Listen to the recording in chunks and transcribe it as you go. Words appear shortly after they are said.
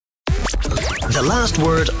The Last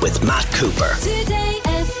Word with Matt Cooper.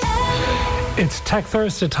 It's Tech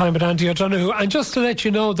Thursday time with Andy O'Donoghue, and just to let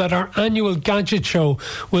you know that our annual gadget show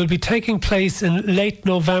will be taking place in late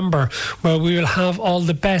November, where we will have all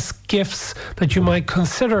the best gifts that you might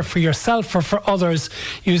consider for yourself or for others,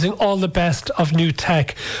 using all the best of new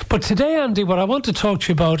tech. But today, Andy, what I want to talk to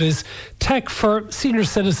you about is tech for senior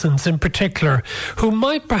citizens in particular, who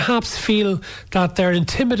might perhaps feel that they're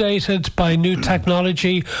intimidated by new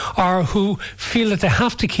technology, or who feel that they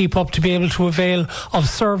have to keep up to be able to avail of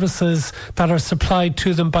services that are supplied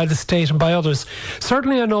to them by the state and by others.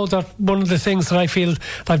 Certainly I know that one of the things that I feel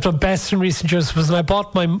that I've done best in recent years was when I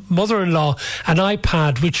bought my mother-in-law an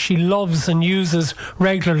iPad, which she loves and uses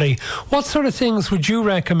regularly. What sort of things would you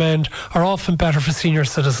recommend are often better for senior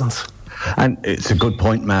citizens? And it's a good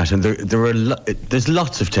point, Matt. And there's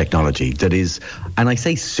lots of technology that is, and I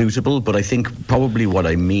say suitable, but I think probably what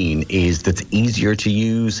I mean is that's easier to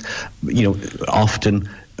use. Often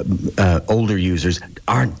older users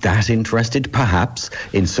aren't that interested, perhaps,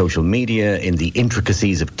 in social media, in the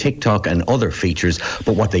intricacies of TikTok and other features.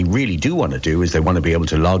 But what they really do want to do is they want to be able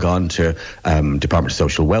to log on to Department of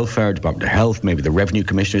Social Welfare, Department of Health, maybe the Revenue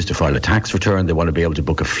Commissioners to file a tax return. They want to be able to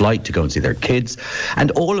book a flight to go and see their kids. And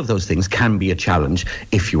all of those things can be a challenge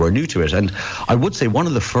if you are new to it. And I would say one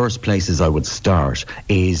of the first places I would start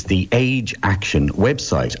is the Age Action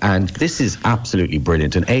website. And this is absolutely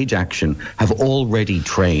brilliant. And Age Action have already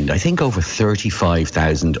trained, I think, over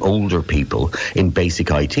 35,000 older people in basic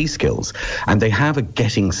IT skills. And they have a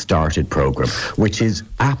Getting Started program, which is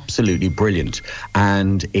absolutely brilliant.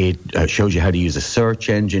 And it shows you how to use a search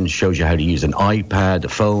engine, shows you how to use an iPad, a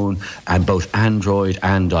phone, and both Android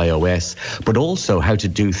and iOS, but also how to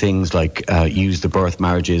do things like use the Birth,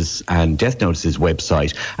 Marriages and Death Notices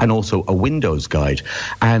website, and also a Windows guide.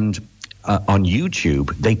 And on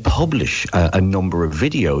YouTube, they publish a number of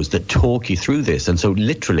videos that talk you through this. And so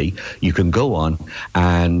literally, you can go on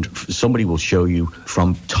and somebody will show you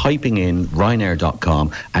from typing in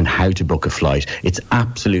Ryanair.com and how to book a flight. It's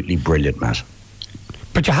absolutely brilliant, Matt.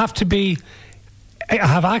 But you have to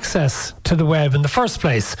have access to the web in the first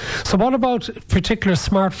place. So what about particular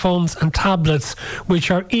smartphones and tablets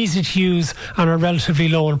which are easy to use and are relatively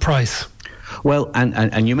low in price? Well,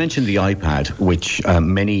 and you mentioned the iPad, which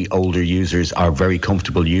many older users are very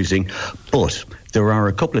comfortable using, but there are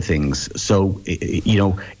a couple of things. So,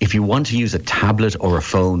 if you want to use a tablet or a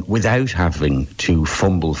phone without having to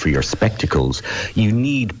fumble for your spectacles, you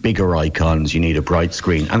need bigger icons, you need a bright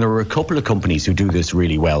screen. And there are a couple of companies who do this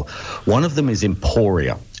really well. One of them is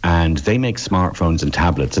Emporia, and they make smartphones and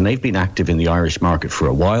tablets, and they've been active in the Irish market for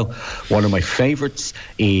a while. One of my favourites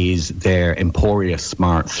is their Emporia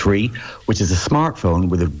Smart 3, which is a smartphone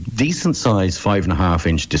with a decent size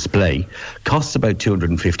 5.5-inch display, costs about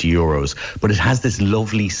 €250, but it has this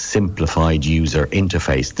lovely simplified user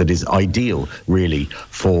interface that is ideal really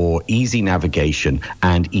for easy navigation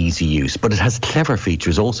and easy use. But it has clever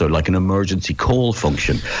features also, like an emergency call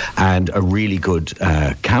function and a really good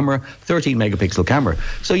camera, 13 megapixel camera.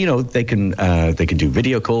 So, they can do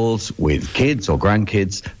video calls with kids or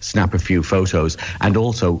grandkids, snap a few photos, and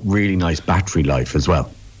also really nice battery life as well.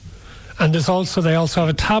 And they also have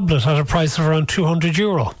a tablet at a price of around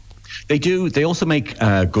 €200. They do. They also make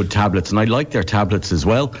good tablets, and I like their tablets as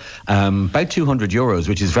well. About €200,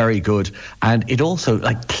 which is very good. And it also,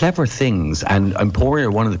 like, clever things. And Emporia,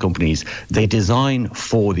 one of the companies, they design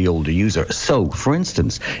for the older user. So, for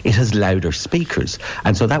instance, it has louder speakers.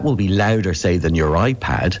 And so that will be louder, say, than your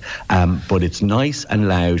iPad, but it's nice and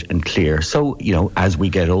loud and clear. So, as we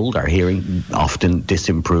get older, our hearing often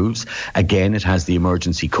disimproves. Again, it has the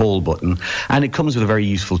emergency call button. And it comes with a very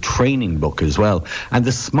useful training book as well. And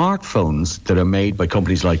the smartphones that are made by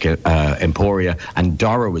companies like Emporia, and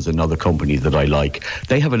Doro is another company that I like.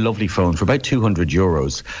 They have a lovely phone for about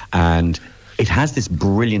 €200, and it has this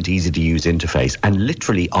brilliant, easy-to-use interface, and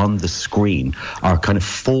literally on the screen are kind of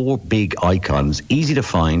 4 big icons, easy to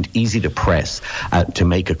find, easy to press, to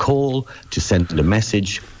make a call, to send a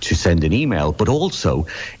message, to send an email. But also,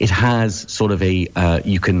 it has sort of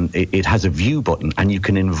it has a view button, and you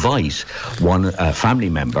can invite one family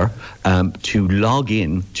member to log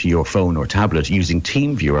in to your phone or tablet using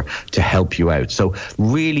TeamViewer to help you out. So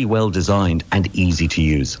really well designed and easy to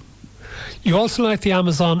use. You also like the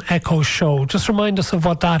Amazon Echo Show. Just remind us of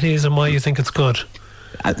what that is and why you think it's good.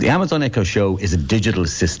 The Amazon Echo Show is a digital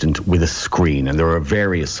assistant with a screen, and there are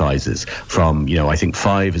various sizes from, I think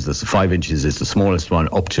 5 inches is the smallest one,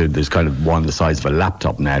 up to there's kind of one the size of a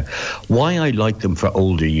laptop now. Why I like them for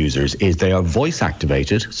older users is they are voice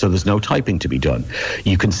activated, so there's no typing to be done.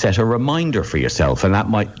 You can set a reminder for yourself, and that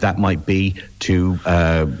might be to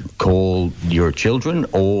call your children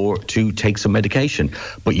or to take some medication.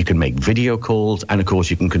 But you can make video calls, and of course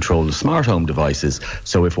you can control the smart home devices.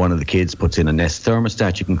 So if one of the kids puts in a Nest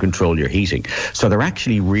thermostat, you can control your heating. So they're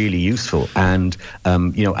actually really useful. And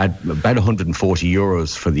at about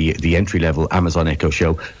 €140 for the entry-level Amazon Echo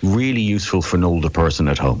Show, really useful for an older person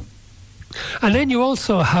at home. And then you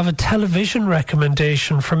also have a television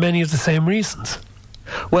recommendation for many of the same reasons.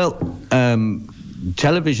 Well,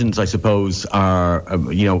 televisions, I suppose, are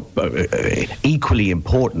equally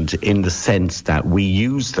important in the sense that we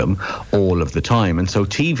use them all of the time. And so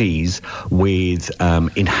TVs with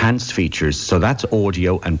enhanced features, so that's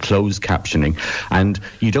audio and closed captioning. And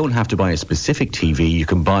you don't have to buy a specific TV. You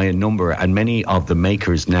can buy a number, and many of the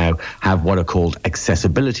makers now have what are called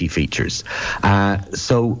accessibility features.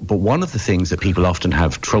 But one of the things that people often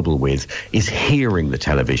have trouble with is hearing the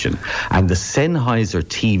television. And the Sennheiser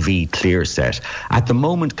TV Clear Set at the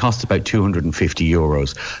moment costs about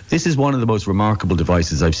 €250. This is one of the most remarkable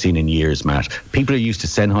devices I've seen in years, Matt. People are used to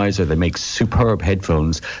Sennheiser. They make superb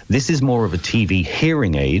headphones. This is more of a TV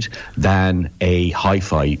hearing aid than a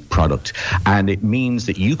hi-fi product. And it means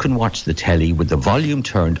that you can watch the telly with the volume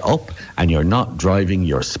turned up, and you're not driving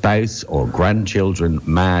your spouse or grandchildren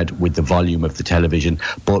mad with the volume of the television.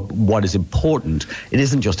 But what is important, it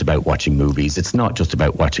isn't just about watching movies. It's not just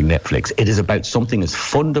about watching Netflix. It is about something as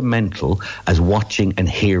fundamental as watching and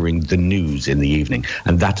hearing the news in the evening.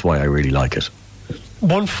 And that's why I really like it.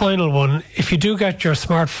 One final one. If you do get your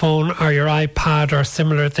smartphone or your iPad or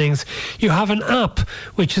similar things, you have an app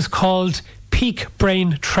which is called Peak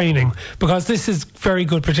Brain Training, because this is very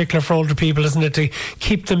good, particularly for older people, isn't it, to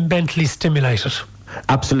keep them mentally stimulated.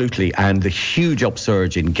 Absolutely, and the huge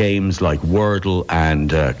upsurge in games like Wordle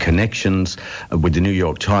and Connections with the New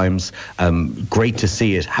York Times, great to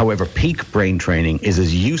see it. However, Peak Brain Training is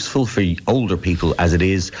as useful for older people as it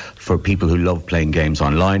is for people who love playing games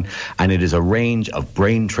online, and it is a range of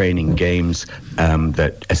brain training games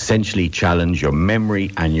that essentially challenge your memory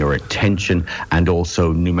and your attention and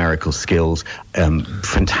also numerical skills.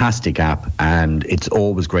 Fantastic app, and it's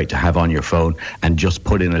always great to have on your phone and just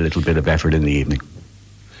put in a little bit of effort in the evening.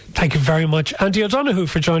 Thank you very much, Andy O'Donoghue,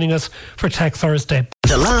 for joining us for Tech Thursday.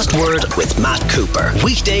 The Last Word with Matt Cooper.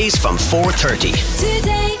 Weekdays from 4:30.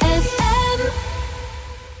 Today FM.